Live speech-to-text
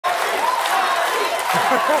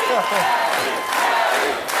Thank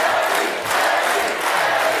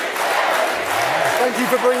you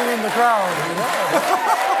for bringing in the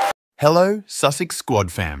crowd. Hello, Sussex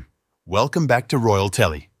Squad fam. Welcome back to Royal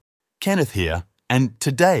Telly. Kenneth here, and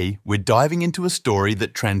today we're diving into a story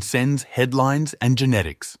that transcends headlines and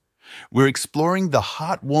genetics. We're exploring the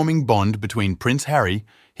heartwarming bond between Prince Harry,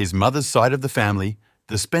 his mother's side of the family,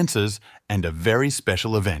 the Spencers, and a very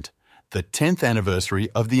special event, the 10th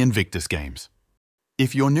anniversary of the Invictus Games.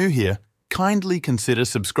 If you're new here, kindly consider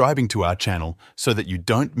subscribing to our channel so that you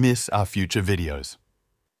don't miss our future videos.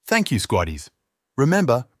 Thank you, Squaddies.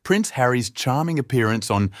 Remember Prince Harry's charming appearance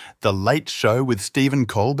on The Late Show with Stephen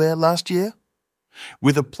Colbert last year?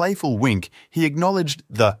 With a playful wink, he acknowledged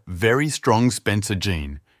the very strong Spencer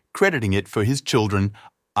gene, crediting it for his children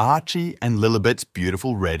Archie and Lilibet's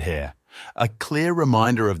beautiful red hair, a clear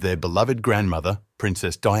reminder of their beloved grandmother,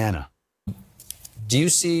 Princess Diana. Do you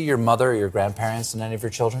see your mother or your grandparents in any of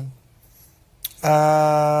your children?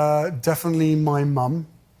 Definitely my mum.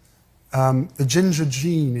 The ginger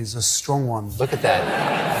gene is a strong one. Look at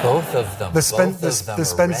that. Both of them.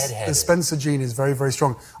 The Spencer gene is very, very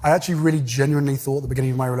strong. I actually really genuinely thought at the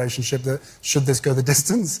beginning of my relationship that should this go the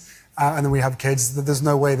distance, and then we have kids, that there's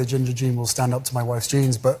no way the ginger gene will stand up to my wife's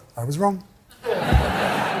genes, but I was wrong.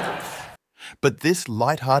 But this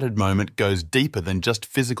light-hearted moment goes deeper than just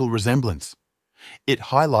physical resemblance. It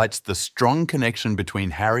highlights the strong connection between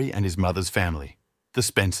Harry and his mother's family, the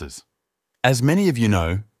Spencers. As many of you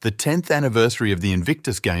know, the 10th anniversary of the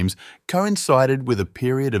Invictus Games coincided with a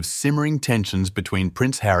period of simmering tensions between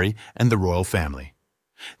Prince Harry and the royal family.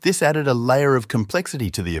 This added a layer of complexity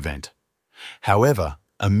to the event. However,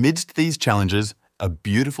 amidst these challenges, a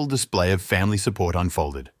beautiful display of family support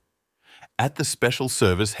unfolded. At the special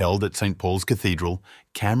service held at St. Paul's Cathedral,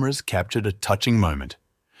 cameras captured a touching moment.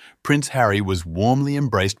 Prince Harry was warmly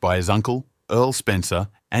embraced by his uncle, Earl Spencer,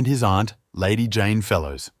 and his aunt, Lady Jane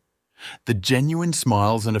Fellows. The genuine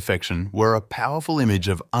smiles and affection were a powerful image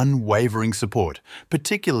of unwavering support,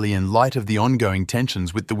 particularly in light of the ongoing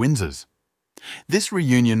tensions with the Windsors. This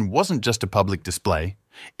reunion wasn't just a public display,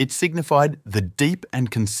 it signified the deep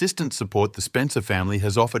and consistent support the Spencer family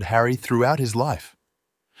has offered Harry throughout his life.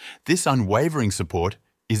 This unwavering support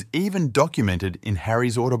is even documented in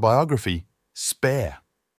Harry's autobiography, Spare.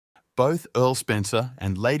 Both Earl Spencer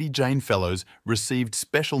and Lady Jane Fellows received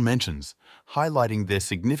special mentions, highlighting their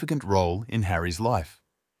significant role in Harry's life.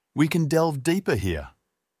 We can delve deeper here.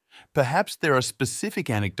 Perhaps there are specific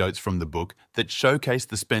anecdotes from the book that showcase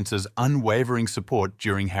the Spencers' unwavering support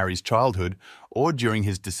during Harry's childhood or during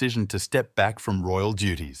his decision to step back from royal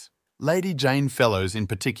duties. Lady Jane Fellows, in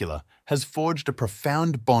particular, has forged a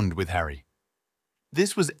profound bond with Harry.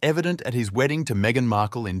 This was evident at his wedding to Meghan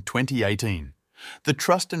Markle in 2018. The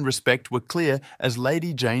trust and respect were clear as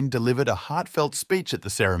Lady Jane delivered a heartfelt speech at the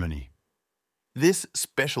ceremony. This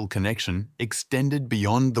special connection extended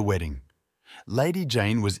beyond the wedding. Lady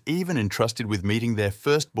Jane was even entrusted with meeting their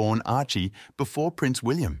firstborn Archie before Prince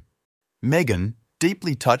William. Meghan,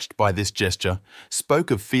 deeply touched by this gesture, spoke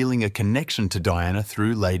of feeling a connection to Diana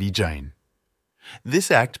through Lady Jane. This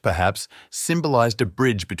act, perhaps, symbolised a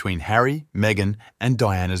bridge between Harry, Meghan, and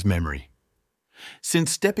Diana's memory. Since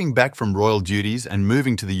stepping back from royal duties and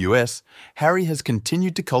moving to the US, Harry has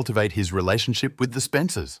continued to cultivate his relationship with the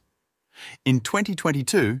Spencers. In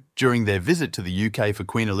 2022, during their visit to the UK for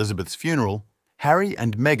Queen Elizabeth's funeral, Harry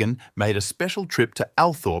and Meghan made a special trip to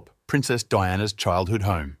Althorp, Princess Diana's childhood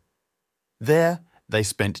home. There, they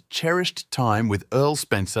spent cherished time with Earl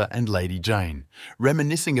Spencer and Lady Jane,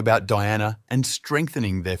 reminiscing about Diana and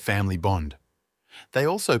strengthening their family bond. They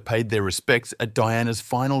also paid their respects at Diana's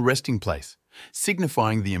final resting place,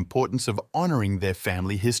 signifying the importance of honouring their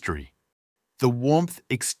family history. The warmth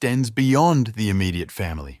extends beyond the immediate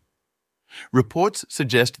family. Reports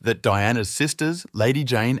suggest that Diana's sisters, Lady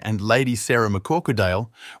Jane and Lady Sarah McCorquodale,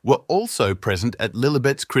 were also present at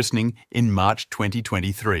Lilibet's christening in March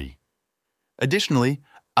 2023. Additionally,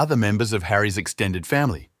 other members of Harry's extended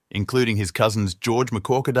family, including his cousins George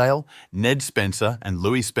McCorquodale, Ned Spencer and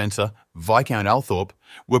Louis Spencer, Viscount Althorp,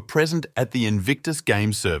 were present at the Invictus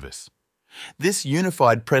Games service. This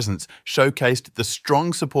unified presence showcased the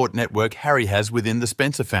strong support network Harry has within the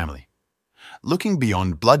Spencer family. Looking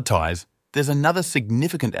beyond blood ties, there's another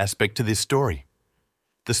significant aspect to this story.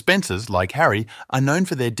 The Spencers, like Harry, are known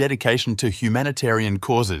for their dedication to humanitarian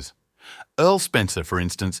causes. Earl Spencer, for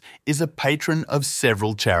instance, is a patron of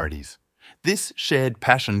several charities. This shared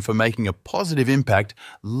passion for making a positive impact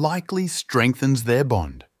likely strengthens their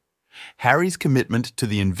bond. Harry's commitment to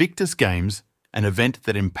the Invictus Games, an event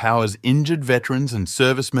that empowers injured veterans and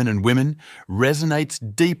servicemen and women, resonates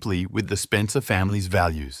deeply with the Spencer family's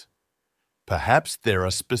values. Perhaps there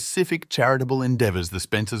are specific charitable endeavours the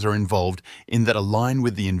Spencers are involved in that align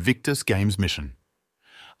with the Invictus Games mission.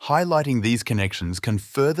 Highlighting these connections can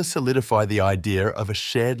further solidify the idea of a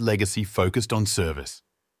shared legacy focused on service.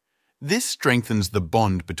 This strengthens the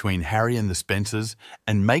bond between Harry and the Spencers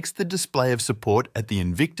and makes the display of support at the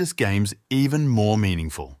Invictus Games even more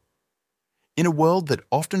meaningful. In a world that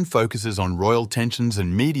often focuses on royal tensions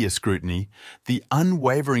and media scrutiny, the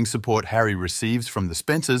unwavering support Harry receives from the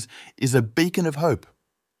Spencers is a beacon of hope.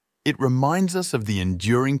 It reminds us of the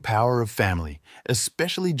enduring power of family,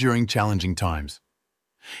 especially during challenging times.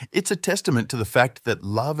 It's a testament to the fact that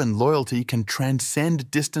love and loyalty can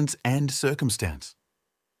transcend distance and circumstance.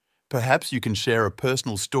 Perhaps you can share a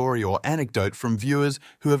personal story or anecdote from viewers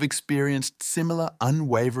who have experienced similar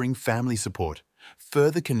unwavering family support,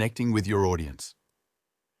 further connecting with your audience.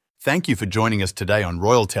 Thank you for joining us today on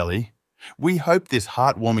Royal Telly. We hope this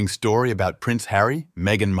heartwarming story about Prince Harry,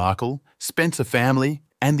 Meghan Markle, Spencer family,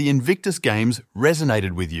 and the Invictus Games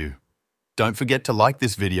resonated with you. Don't forget to like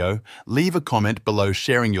this video, leave a comment below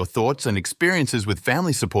sharing your thoughts and experiences with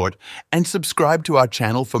family support, and subscribe to our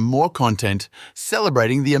channel for more content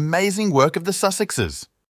celebrating the amazing work of the Sussexes.